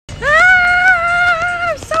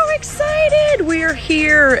are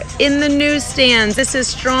here in the newsstands. This is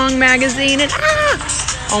Strong Magazine, and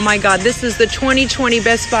oh my God, this is the 2020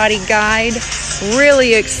 Best Body Guide.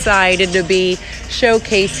 Really excited to be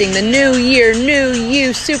showcasing the New Year, New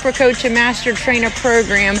You Super Coach and Master Trainer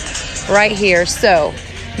program right here. So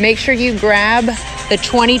make sure you grab the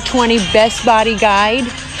 2020 Best Body Guide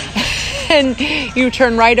and you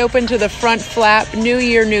turn right open to the front flap. New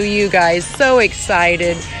Year, New You, guys. So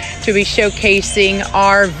excited to be showcasing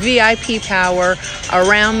our VIP power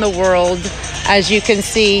around the world. As you can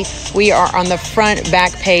see, we are on the front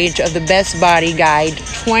back page of the Best Body Guide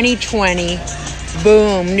 2020.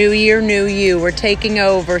 Boom, New Year, New You. We're taking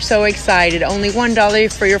over. So excited. Only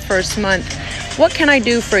 $1 for your first month. What can I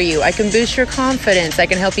do for you? I can boost your confidence. I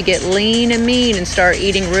can help you get lean and mean and start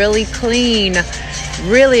eating really clean.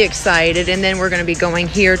 Really excited. And then we're going to be going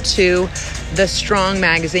here to the Strong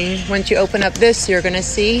Magazine. Once you open up this, you're going to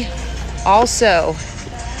see also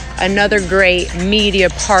another great media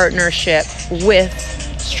partnership with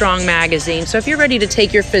Strong Magazine. So if you're ready to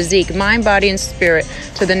take your physique, mind, body, and spirit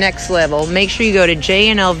to the next level, make sure you go to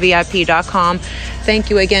jnlvip.com. Thank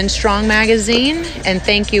you again, Strong Magazine, and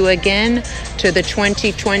thank you again to the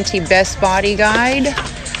 2020 Best Body Guide.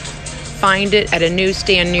 Find it at a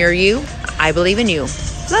newsstand near you. I believe in you.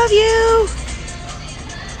 Love you.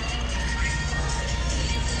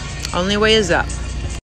 Only way is up.